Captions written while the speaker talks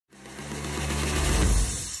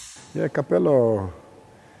Yeah, Capello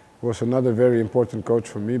was another very important coach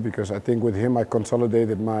for me because I think with him I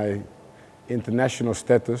consolidated my international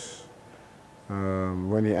status.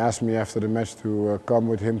 When he asked me after the match to come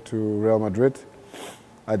with him to Real Madrid,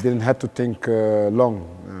 I didn't have to think long.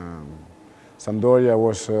 Sampdoria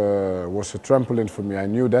was a trampoline for me. I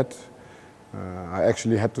knew that. I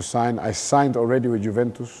actually had to sign. I signed already with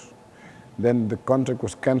Juventus. Then the contract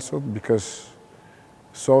was cancelled because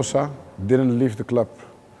Sosa didn't leave the club.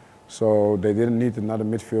 So they didn't need another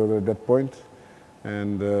midfielder at that point.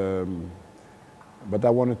 But I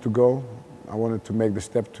wanted to go. I wanted to make the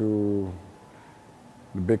step to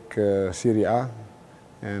the big Serie A.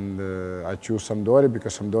 And I chose Sampdoria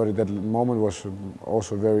because Sampdoria at that moment was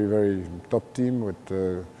also a very, very top team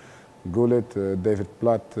with Gullit, David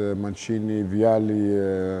Platt, Mancini, Vialli.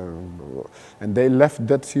 And they left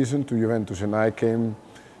that season to Juventus and I came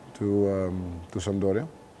to Sampdoria.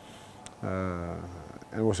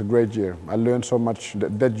 And it was a great year. I learned so much.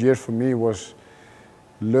 That year for me was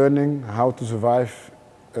learning how to survive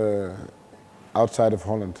outside of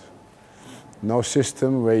Holland. No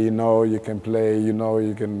system where you know you can play, you know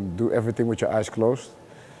you can do everything with your eyes closed.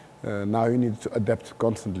 Now you need to adapt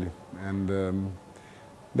constantly. And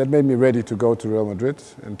that made me ready to go to Real Madrid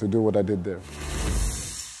and to do what I did there.